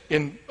say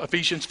in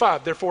Ephesians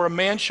 5, therefore a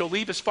man shall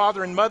leave his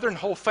father and mother and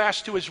hold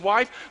fast to his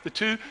wife. The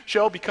 2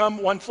 shall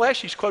become one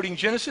flesh. He's quoting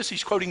Genesis.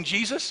 He's quoting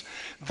Jesus.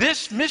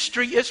 This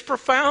mystery is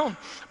profound,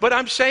 but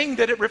I'm saying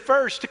that it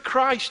refers to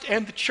Christ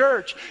and the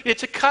church.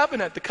 It's a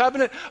covenant. The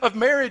covenant of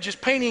marriage is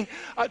painting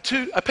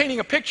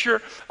a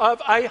picture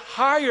of a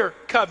higher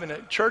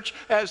covenant. Church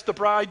as the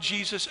bride,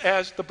 Jesus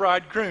as the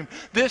bridegroom.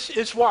 This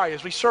is why,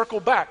 as we circle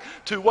back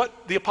to what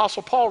the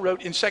Apostle Paul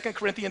wrote in 2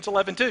 Corinthians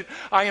 11:2,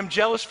 I am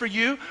jealous for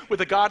you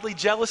with a godly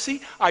jealousy.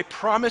 I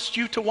promised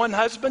you to one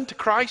husband, to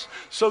Christ,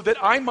 so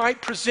that I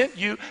might present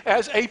you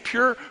as a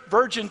pure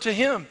virgin to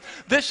Him.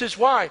 This is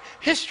why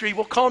history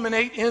will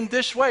culminate in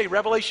this way.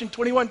 Revelation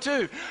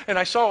 21:2. And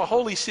I saw a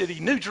holy city,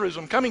 New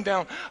Jerusalem, coming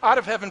down out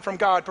of heaven from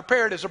God,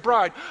 prepared as a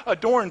bride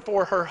adorned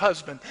for her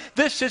husband.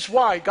 This is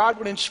why God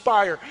would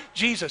inspire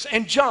Jesus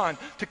and John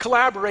to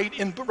collaborate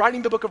in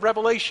writing the book of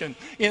Revelation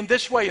in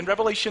this way. In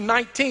Revelation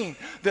 19,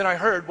 then I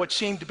heard what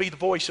seemed to be the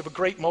voice of a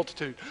great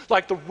multitude,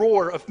 like the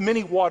roar of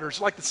many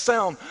waters, like the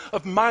sound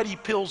of mighty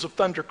peals of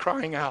thunder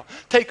crying out.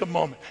 Take a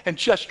moment and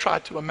just try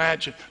to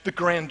imagine the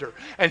grandeur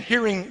and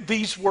hearing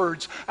these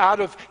words out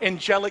of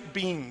angelic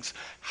beings.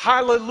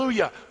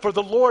 Hallelujah, for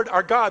the Lord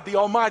our God, the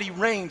Almighty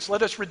reigns.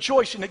 Let us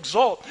rejoice and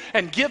exult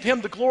and give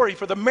him the glory,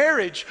 for the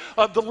marriage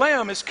of the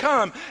Lamb is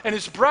come, and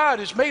his bride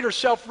has made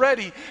herself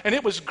ready, and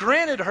it was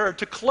granted her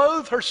to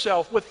clothe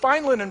herself with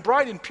fine linen,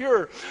 bright and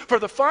pure. For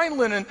the fine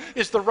linen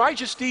is the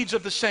righteous deeds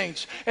of the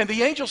saints. And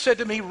the angel said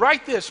to me,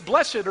 write this,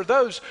 blessed are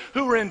those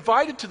who were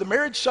invited to the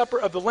marriage supper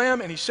of the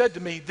Lamb. And he said to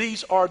me,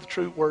 these are the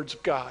true words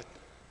of God.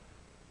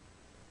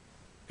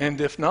 And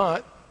if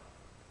not,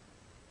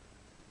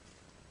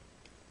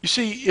 you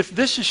see, if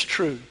this is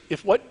true,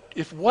 if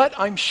what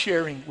I'm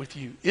sharing with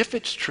you, if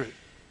it's true,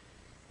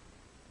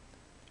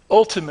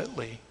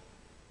 ultimately,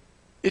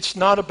 it's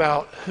not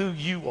about who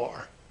you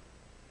are.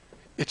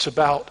 It's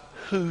about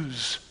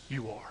whose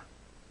you are.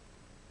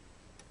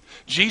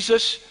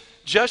 Jesus,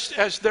 just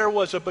as there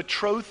was a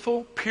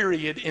betrothal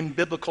period in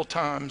biblical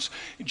times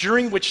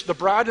during which the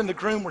bride and the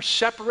groom were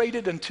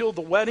separated until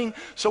the wedding,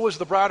 so was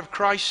the bride of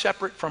Christ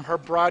separate from her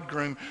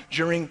bridegroom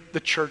during the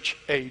church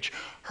age.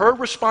 Her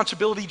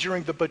responsibility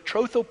during the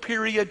betrothal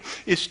period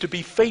is to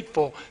be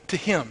faithful to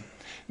him.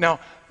 Now,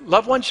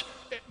 loved ones,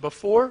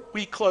 before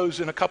we close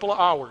in a couple of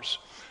hours,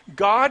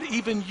 God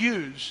even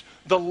used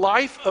the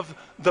life of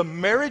the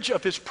marriage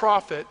of his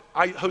prophet,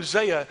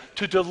 Hosea,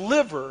 to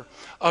deliver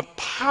a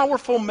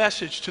powerful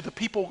message to the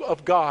people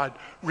of God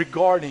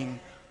regarding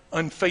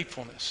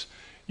unfaithfulness.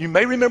 You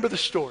may remember the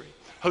story.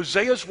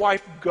 Hosea's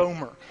wife,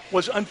 Gomer,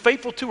 was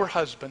unfaithful to her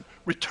husband,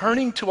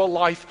 returning to a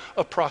life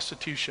of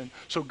prostitution.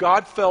 So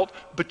God felt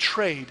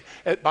betrayed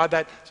by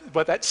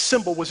that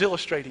symbol was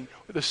illustrating.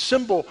 The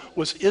symbol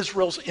was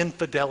Israel's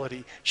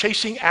infidelity,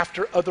 chasing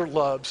after other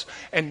loves,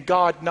 and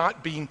God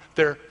not being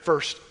their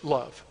first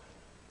love.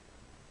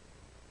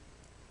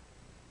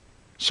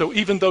 So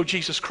even though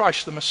Jesus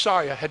Christ, the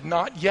Messiah, had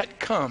not yet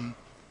come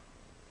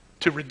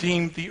to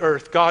redeem the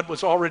earth, God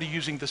was already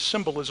using the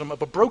symbolism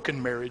of a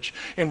broken marriage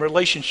and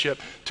relationship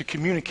to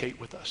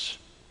communicate with us.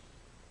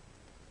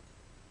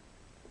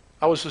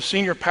 I was the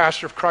senior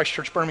pastor of Christ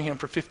Church Birmingham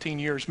for 15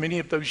 years. Many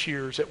of those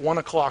years, at 1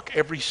 o'clock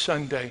every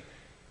Sunday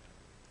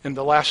in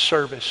the last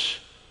service,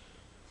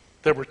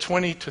 there were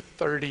 20 to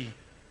 30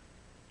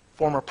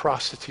 former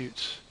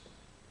prostitutes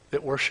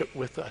that worshiped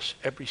with us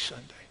every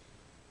Sunday,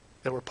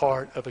 that were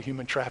part of a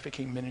human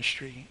trafficking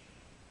ministry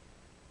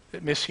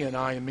that Missy and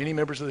I and many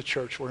members of the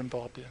church were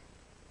involved in.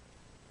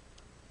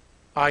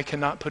 I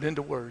cannot put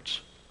into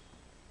words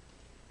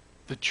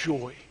the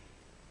joy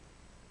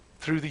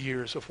through the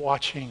years of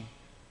watching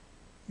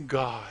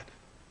God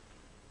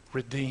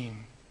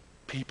redeem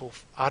people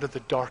out of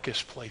the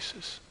darkest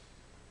places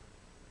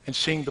and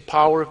seeing the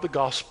power of the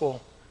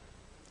gospel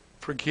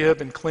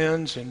forgive and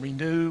cleanse and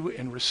renew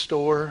and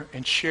restore,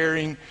 and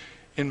sharing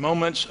in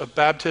moments of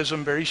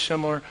baptism very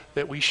similar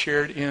that we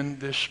shared in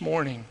this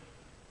morning.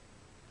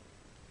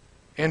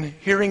 And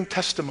hearing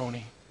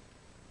testimony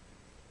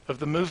of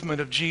the movement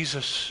of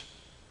Jesus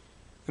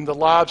in the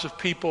lives of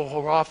people who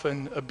are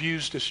often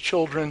abused as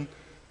children,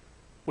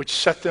 which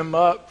set them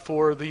up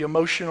for the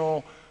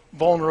emotional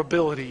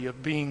vulnerability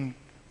of being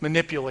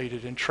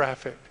manipulated and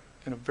trafficked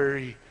in a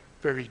very,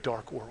 very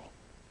dark world.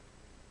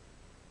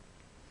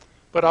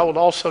 But I will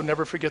also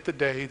never forget the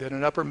day that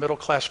an upper middle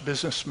class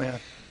businessman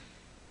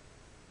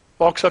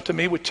walks up to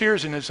me with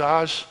tears in his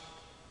eyes,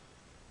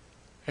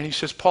 and he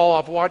says, Paul,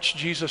 I've watched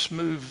Jesus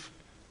move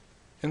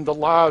in the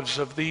lives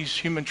of these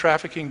human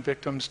trafficking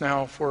victims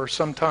now for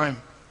some time.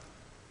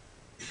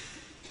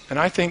 And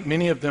I think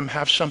many of them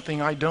have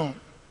something I don't.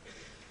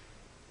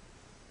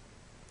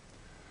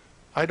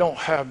 I don't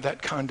have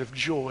that kind of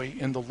joy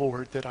in the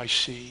Lord that I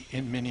see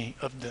in many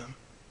of them.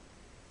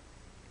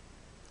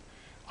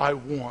 I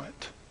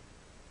want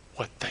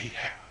what they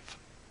have.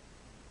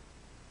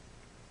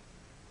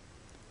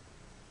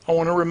 I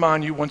want to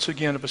remind you once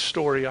again of a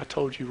story I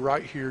told you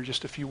right here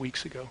just a few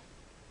weeks ago.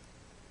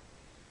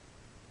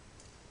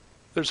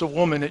 There's a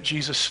woman at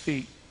Jesus'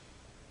 feet,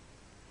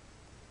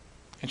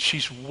 and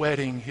she's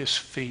wetting his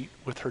feet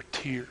with her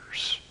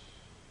tears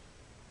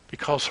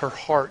because her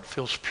heart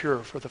feels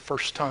pure for the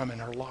first time in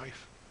her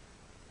life.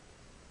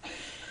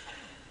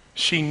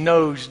 She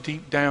knows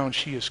deep down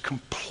she is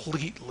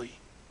completely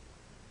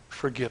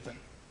forgiven,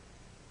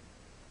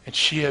 and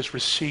she has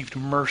received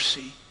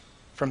mercy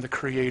from the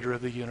Creator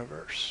of the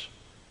universe.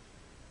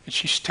 And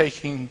she's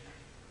taking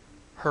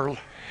her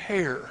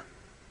hair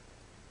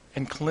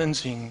and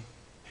cleansing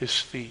his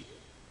feet.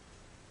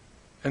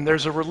 And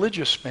there's a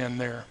religious man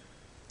there.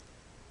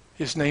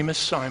 His name is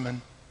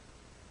Simon.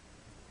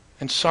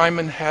 And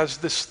Simon has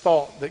this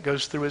thought that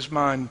goes through his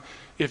mind.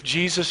 If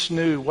Jesus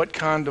knew what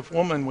kind of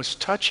woman was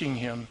touching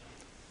him,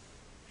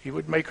 he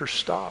would make her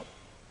stop.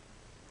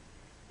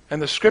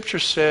 And the scripture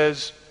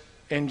says,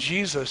 and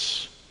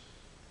Jesus,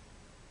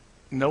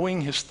 knowing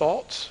his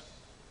thoughts,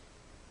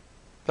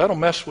 that'll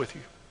mess with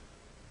you.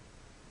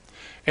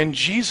 And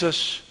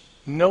Jesus,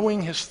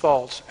 knowing his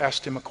thoughts,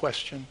 asked him a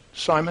question.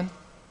 Simon,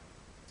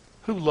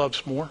 who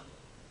loves more?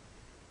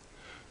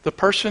 The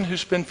person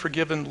who's been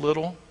forgiven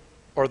little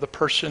or the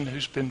person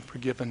who's been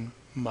forgiven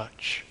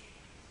much?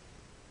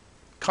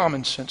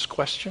 Common sense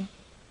question.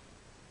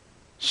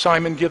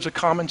 Simon gives a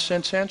common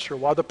sense answer.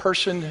 While the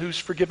person who's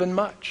forgiven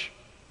much.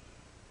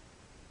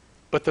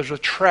 But there's a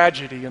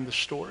tragedy in the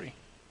story.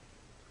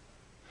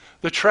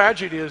 The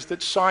tragedy is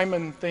that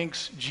Simon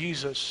thinks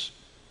Jesus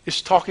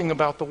is talking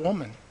about the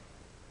woman.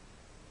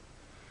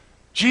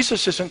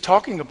 Jesus isn't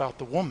talking about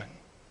the woman.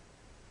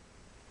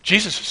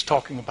 Jesus is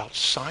talking about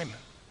Simon.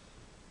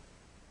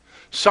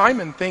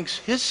 Simon thinks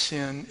his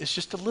sin is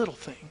just a little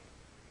thing.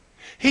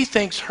 He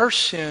thinks her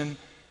sin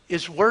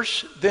is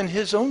worse than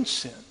his own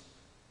sin.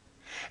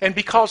 And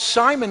because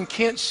Simon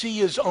can't see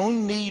his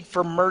own need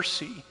for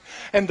mercy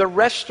and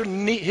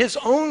his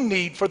own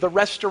need for the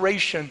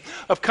restoration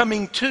of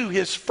coming to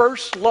his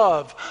first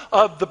love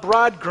of the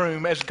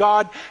bridegroom as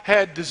God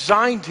had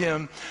designed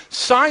him,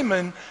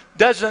 Simon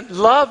doesn't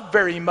love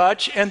very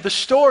much, and the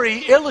story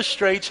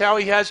illustrates how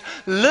he has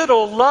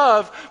little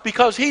love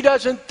because he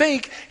doesn't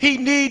think he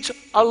needs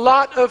a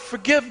lot of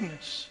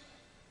forgiveness.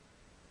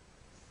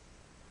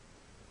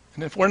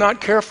 And if we're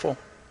not careful,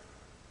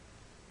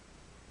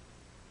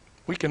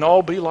 we can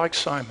all be like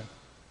Simon.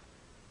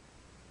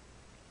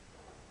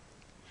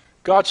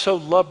 God so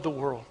loved the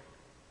world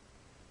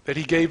that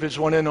he gave his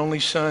one and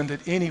only Son,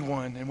 that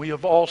anyone, and we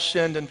have all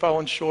sinned and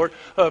fallen short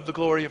of the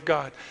glory of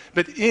God,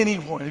 but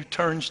anyone who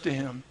turns to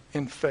him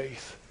in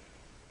faith.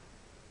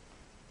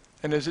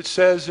 And as it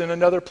says in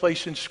another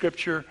place in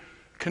Scripture,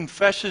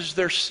 confesses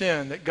their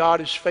sin, that God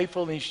is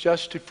faithful and he's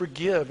just to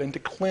forgive and to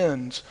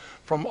cleanse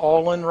from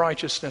all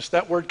unrighteousness.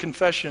 That word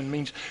confession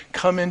means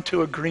come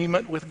into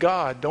agreement with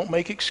God. Don't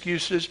make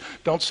excuses.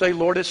 Don't say,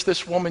 Lord, it's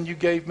this woman you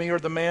gave me, or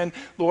the man.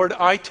 Lord,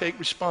 I take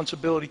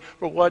responsibility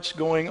for what's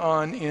going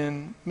on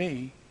in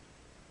me.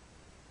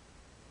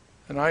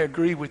 And I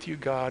agree with you,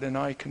 God, and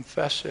I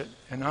confess it,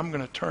 and I'm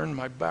going to turn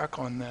my back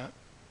on that.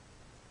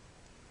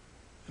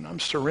 And I'm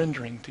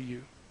surrendering to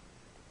you.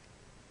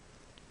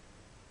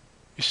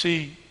 You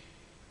see,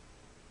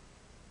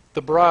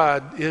 the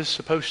bride is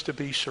supposed to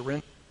be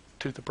surrendered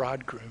to the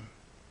bridegroom.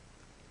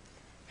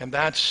 And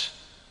that's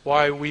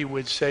why we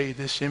would say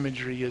this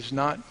imagery is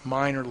not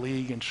minor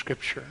league in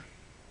Scripture.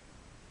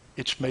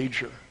 It's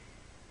major.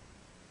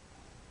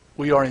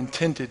 We are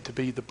intended to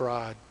be the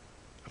bride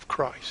of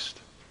Christ,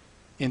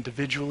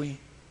 individually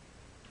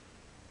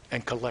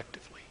and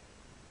collectively.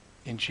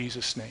 In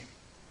Jesus' name,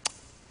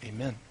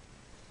 amen.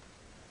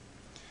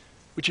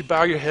 Would you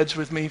bow your heads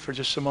with me for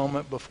just a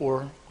moment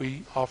before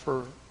we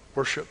offer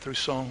worship through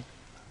song?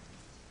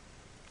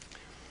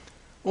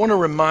 I want to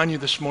remind you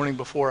this morning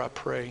before I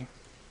pray.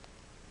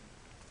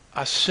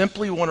 I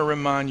simply want to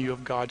remind you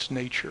of God's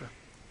nature.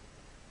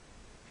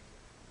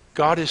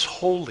 God is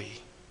holy,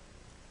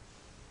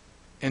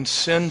 and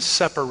sin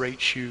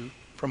separates you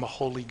from a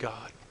holy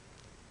God.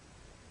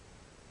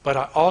 But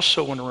I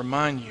also want to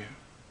remind you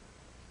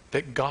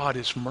that God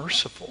is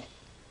merciful.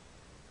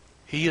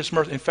 He is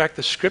merciful. In fact,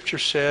 the Scripture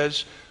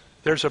says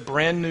there's a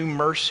brand new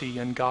mercy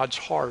in God's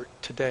heart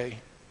today.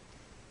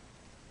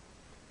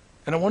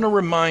 And I want to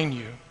remind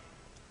you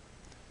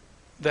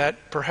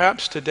that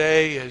perhaps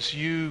today, as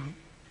you,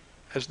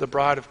 as the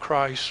bride of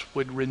Christ,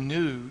 would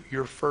renew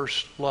your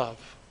first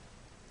love,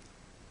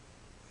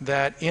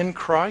 that in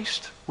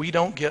Christ we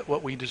don't get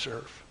what we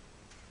deserve.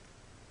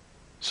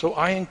 So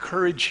I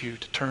encourage you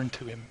to turn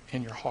to him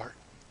in your heart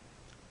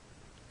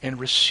and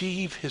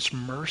receive his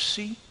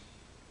mercy,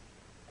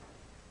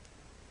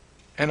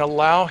 and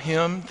allow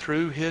him,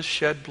 through his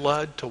shed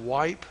blood, to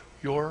wipe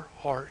your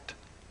heart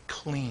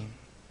clean,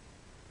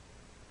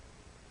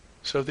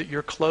 so that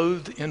you're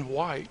clothed in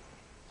white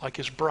like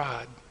his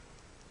bride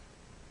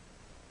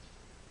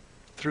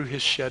through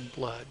his shed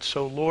blood.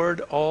 So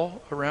Lord,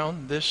 all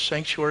around this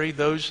sanctuary,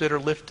 those that are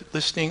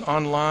listening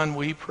online,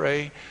 we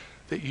pray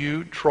that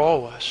you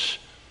draw us.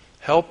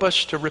 Help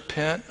us to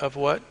repent of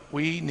what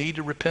we need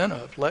to repent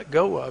of, let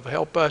go of.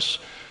 Help us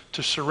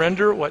to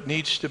surrender what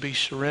needs to be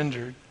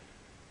surrendered,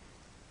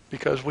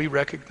 because we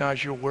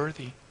recognize you're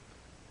worthy,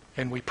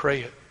 and we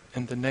pray it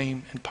in the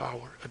name and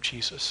power of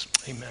Jesus.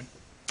 Amen.